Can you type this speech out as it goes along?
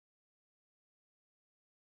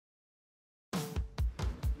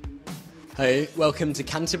Hey, welcome to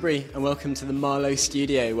Canterbury and welcome to the Marlowe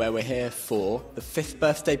Studio, where we're here for the 5th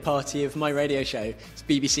birthday party of my radio show. It's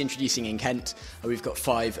BBC Introducing in Kent, and we've got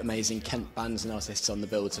 5 amazing Kent bands and artists on the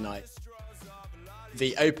bill tonight.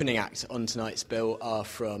 The opening act on tonight's bill are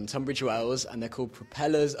from Tunbridge Wells, and they're called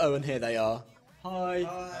Propellers. Oh, and here they are. Hi.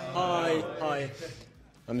 Hi. Hi.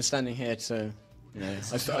 I'm standing here to, I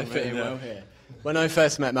fit in well here. When I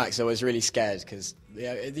first met Max, I was really scared because,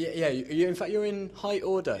 in fact, you're in height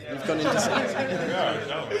order. You've gone into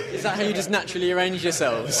Is that how you just naturally arrange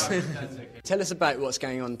yourselves? Tell us about what's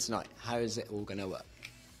going on tonight. How is it all going to work?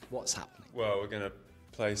 What's happening? Well, we're going to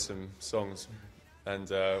play some songs, and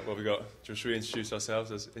we got. Should we introduce ourselves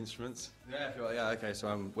as instruments? Okay. So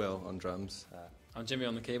I'm Will on drums. I'm Jimmy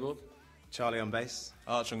on the keyboard. Charlie on bass.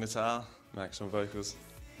 Arch on guitar. Max on vocals.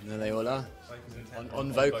 And there they all are.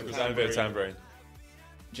 On vocals. And a bit of tambourine.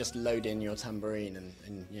 Just load in your tambourine and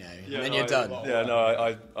then you're done.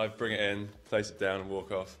 I bring it in, place it down and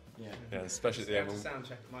walk off. Yeah, especially at the end. Sound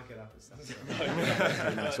check, mic it up and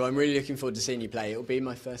stuff. Nice. Well, I'm really looking forward to seeing you play. It'll be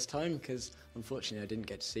my first time because, unfortunately, I didn't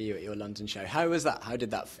get to see you at your London show. How was that? How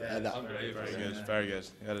did that feel? Very good.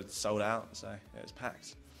 We had it sold out, so it was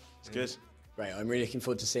packed. It's good. Great, I'm really looking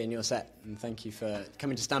forward to seeing your set, and thank you for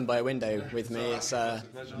coming to stand by a window with me. It's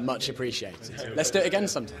much appreciated. Let's do it again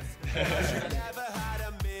sometime.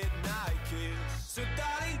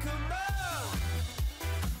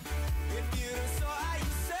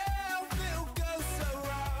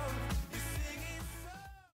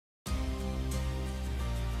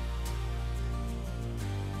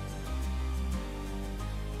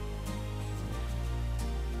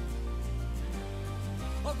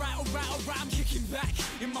 Alright, I'm kicking back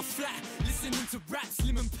in my flat, listening to rap,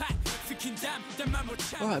 slim and pack, thinking damn man will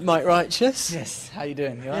chat. Alright, Mike Righteous. Yes, how you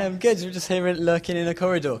doing? You all right? Yeah, I'm good. We're just here lurking in a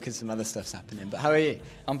corridor because some other stuff's happening. But how are you?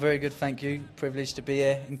 I'm very good, thank you. Privileged to be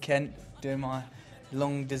here in Kent, doing my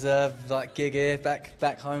long-deserved gig here,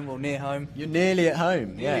 back home or near home. You're nearly at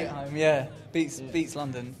home. Nearly at home, yeah. Beats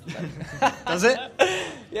London. Does it?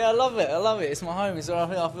 Yeah, I love it. It's my home. So I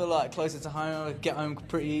feel like closer to home. I get home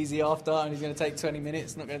pretty easy after, and it's going to take 20 minutes.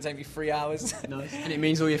 It's not going to take me 3 hours. Nice. And it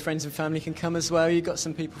means all your friends and family can come as well. You got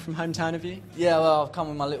some people from hometown, have you? Yeah, well, I've come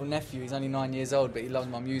with my little nephew. He's only 9 years old, but he loves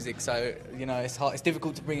my music. So it's hard. It's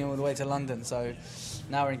difficult to bring him all the way to London. So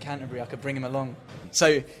now we're in Canterbury. I could bring him along.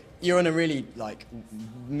 So you're on a really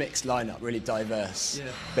mixed lineup, really diverse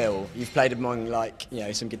bill. You've played among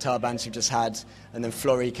some guitar bands you've just had, and then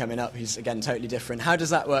Florrie coming up, who's again totally different. How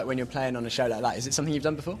does that work when you're playing on a show like that? Is it something you've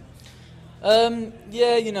done before?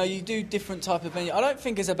 You do different type of venue. I don't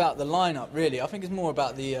think it's about the lineup really. I think it's more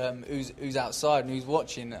about the who's outside and who's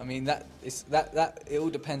watching. I mean that it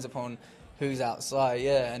all depends upon who's outside.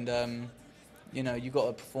 Yeah, and you got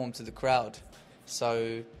to perform to the crowd.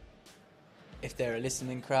 So if they're a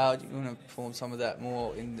listening crowd, you want to perform some of that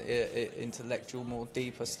more intellectual, more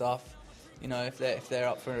deeper stuff. If they're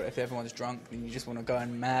up for, if everyone's drunk, then you just want to go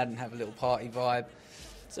and mad and have a little party vibe.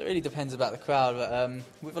 So it really depends about the crowd. But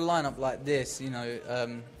with a lineup like this,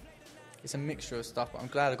 it's a mixture of stuff. But I'm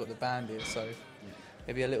glad I got the band here, so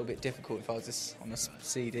it'd be a little bit difficult if I was just on a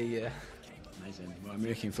CD. Yeah. Amazing. Well, I'm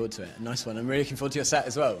really looking forward to it. Nice one. I'm really looking forward to your set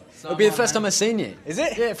as well. It'll be the first time I've seen you. Is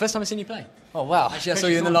it? Yeah, first time I've seen you play. Oh, wow. Actually, I saw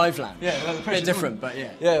you in the live land. Yeah, well, the pressure's a bit different, but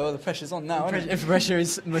yeah. Yeah, well, the pressure's on now, isn't it? The pressure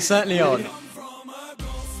is certainly on.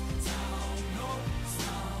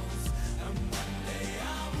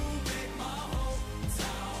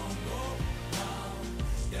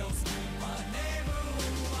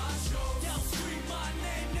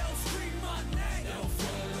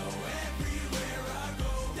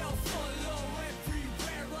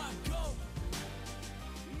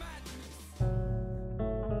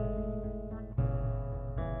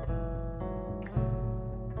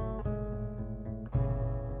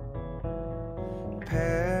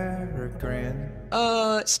 Peregrine.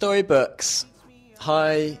 Storybooks.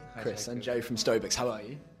 Hi, Chris and Joe from Storybooks. How are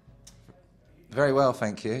you? Very well,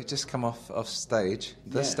 thank you. Just come off stage,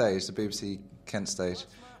 the BBC Kent stage,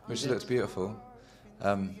 which looked beautiful,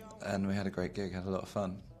 and we had a great gig, had a lot of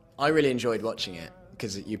fun. I really enjoyed watching it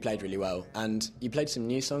because you played really well, and you played some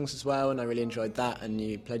new songs as well, and I really enjoyed that, and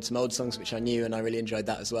you played some old songs which I knew, and I really enjoyed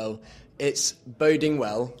that as well. It's boding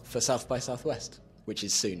well for South by Southwest, which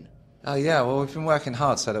is soon. Oh yeah, well we've been working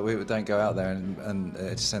hard so that we don't go out there and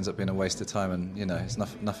it just ends up being a waste of time, and it's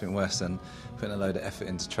nothing worse than putting a load of effort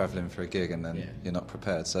into travelling for a gig and then you're not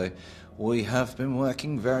prepared. So we have been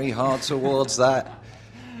working very hard towards that,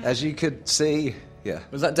 as you could see. Yeah.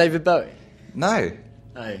 Was that David Bowie? No.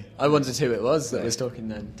 No. I wondered who it was that was talking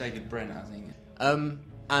then. David Brent, I think.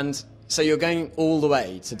 And so you're going all the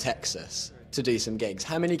way to Texas to do some gigs.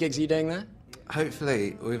 How many gigs are you doing there?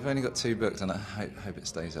 Hopefully, we've only got 2 booked, and I hope it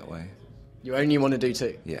stays that way. You only want to do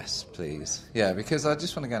 2? Yes, please. Yeah, because I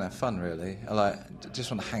just want to go and have fun, really.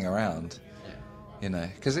 Just want to hang around, you know.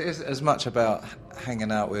 Because it is as much about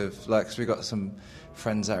hanging out with, like, 'cause we've got some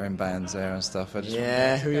friends that are in bands there and stuff. Who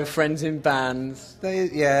are your friends in bands?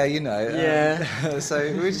 Yeah, you know. Yeah.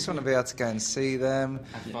 So we just want to be able to go and see them.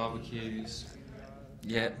 Have barbecues.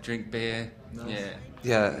 Yeah, drink beer. Nice.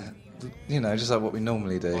 Yeah, you know, just like what we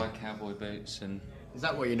normally do. Buy cowboy boots and... Is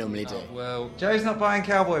that what you normally do? Well... Joe's not buying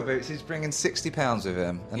cowboy boots, he's bringing £60 with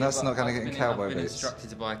him, and that's not going to get him cowboy I've been boots. instructed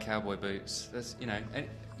to buy cowboy boots. That's, you know, and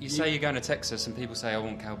you say you're going to Texas and people say I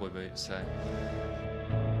want cowboy boots, so...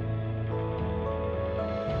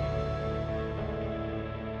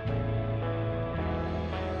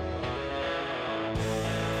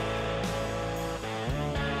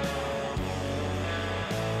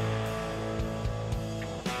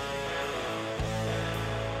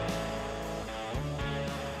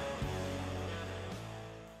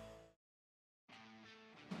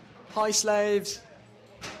 Hi, slaves.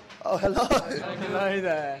 Oh, hello. Hello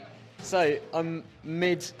there. So, I'm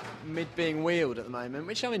mid being wheeled at the moment,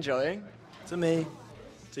 which I'm enjoying. To me,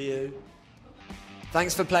 to you.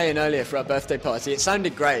 Thanks for playing earlier for our birthday party. It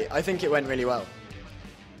sounded great. I think it went really well.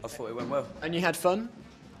 I thought it went well. And you had fun?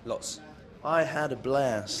 Lots. I had a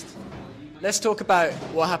blast. Let's talk about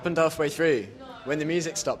what happened halfway through. When the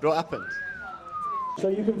music stopped, what happened? So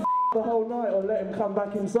you can the whole night or let him come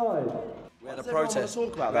back inside? We had a protest.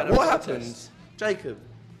 Talk about that. What happened, Jacob?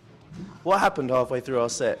 What happened halfway through our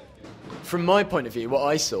set? From my point of view, what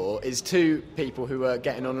I saw is 2 people who were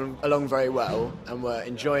getting along very well and were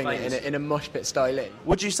enjoying it in a mosh pit style.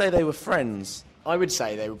 Would you say they were friends? I would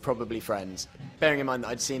say they were probably friends, bearing in mind that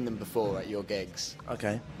I'd seen them before at your gigs.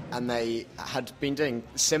 Okay. And they had been doing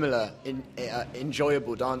similar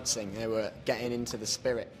enjoyable dancing. They were getting into the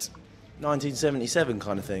spirit. 1977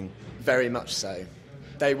 kind of thing. Very much so.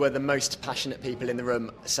 They were the most passionate people in the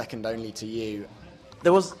room, second only to you.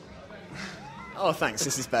 There was... Oh, thanks,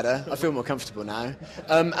 this is better. I feel more comfortable now.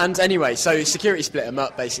 And anyway, so security split them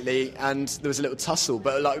up, basically, and there was a little tussle,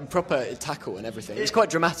 but like proper tackle and everything. It was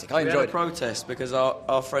quite dramatic. I enjoyed it. We had a protest because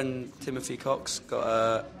our friend Timothy Cox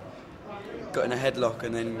got in a headlock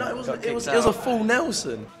and then No, it was out. a full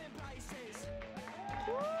Nelson.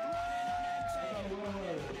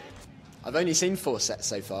 I've only seen 4 sets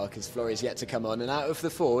so far because Florrie's yet to come on, and out of the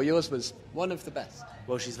 4, yours was one of the best.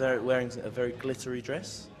 Well, she's wearing a very glittery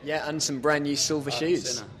dress. Yeah, and some brand new silver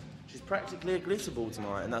shoes. Sinner. She's practically a glitter ball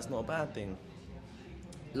tonight, and that's not a bad thing.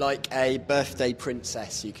 Like a birthday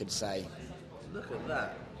princess, you could say. Look at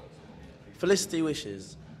that. Felicity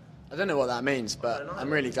wishes. I don't know what that means, but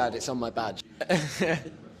I'm really glad it's on my badge.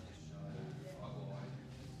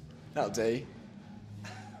 That'll do.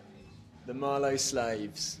 The Marlowe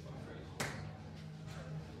slaves.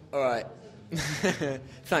 All right.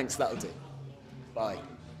 Thanks, that'll do. Bye.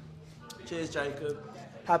 Cheers, Jacob.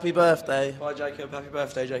 Happy birthday. Bye, Jacob. Happy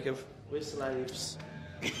birthday, Jacob. We're slaves.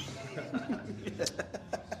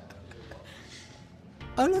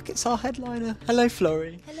 Oh, look, it's our headliner. Hello,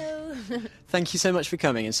 Florrie. Hello. Thank you so much for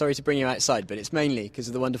coming, and sorry to bring you outside, but it's mainly because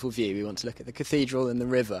of the wonderful view. We want to look at the cathedral and the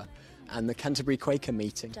river and the Canterbury Quaker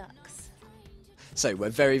meeting. Ducks. So we're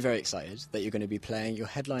very, very excited that you're going to be playing. You're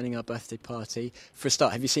headlining our birthday party. For a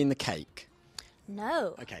start, have you seen the cake?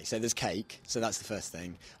 No. Okay, so there's cake, so that's the first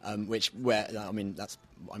thing, I'm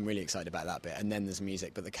really excited about that bit, and then there's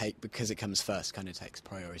music, but the cake, because it comes first, kind of takes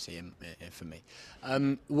priority for me.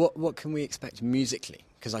 What can we expect musically?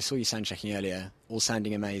 Because I saw you sound checking earlier, all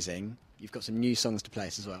sounding amazing. You've got some new songs to play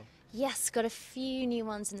us as well. Yes, got a few new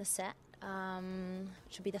ones in the set,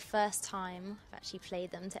 which will be the first time I've actually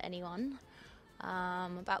played them to anyone.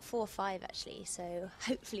 About 4 or 5 actually, so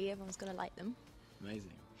hopefully everyone's going to like them. Amazing.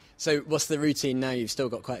 So what's the routine now? You've still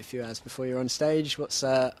got quite a few hours before you're on stage. What's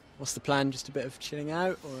the plan? Just a bit of chilling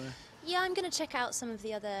out? Or? Yeah, I'm going to check out some of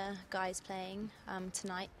the other guys playing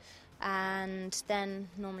tonight, and then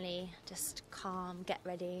normally just calm, get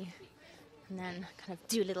ready, and then kind of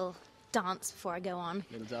do a little dance before I go on.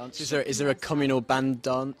 Little dance? Is there a communal band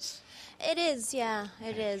dance? It is, yeah,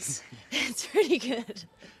 it is. It's really good.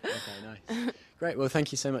 Okay, nice. Great, well,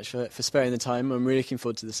 thank you so much for sparing the time. I'm really looking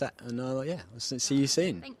forward to the set, and I'll see you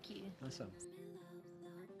soon. Thank you. Nice one.